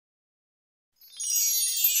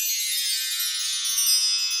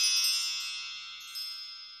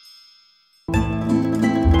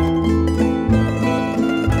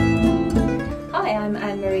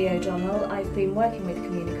been working with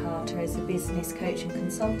Communicarta as a business coach and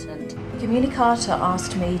consultant. Communicarta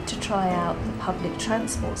asked me to try out the public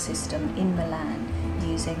transport system in Milan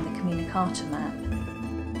using the Communicarta map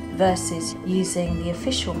versus using the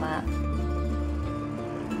official map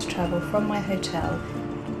to travel from my hotel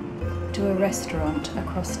to a restaurant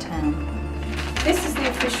across town. This is the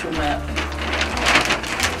official map.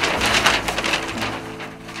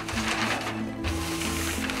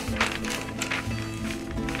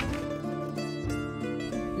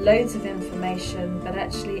 Loads of information, but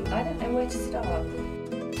actually I don't know where to start.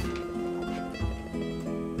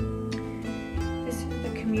 This is the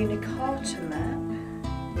Communicarta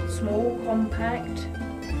map. Small, compact,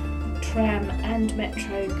 tram and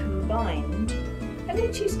metro combined. I'm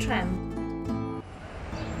going to choose tram.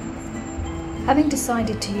 Having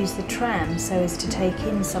decided to use the tram so as to take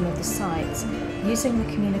in some of the sights, using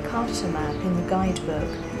the Communicarta map in the guidebook,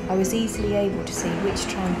 I was easily able to see which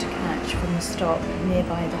tram to catch from the stop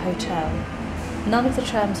nearby the hotel. None of the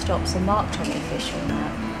tram stops are marked on the official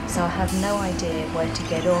map, so I have no idea where to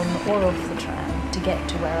get on or off the tram to get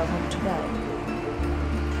to where I want to go.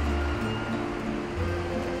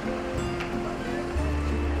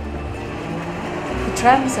 The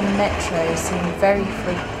trams and metros seem very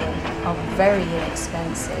frequent, are very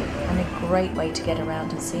inexpensive and a great way to get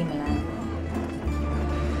around and see Milan.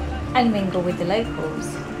 And mingle with the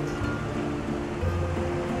locals.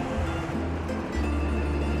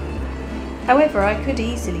 However, I could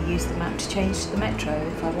easily use the map to change to the metro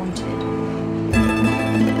if I wanted.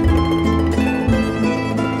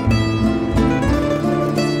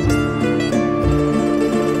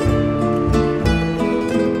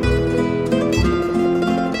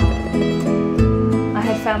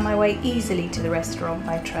 Found my way easily to the restaurant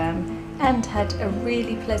by tram and had a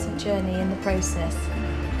really pleasant journey in the process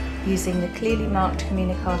using the clearly marked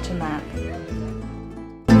Communicarta map.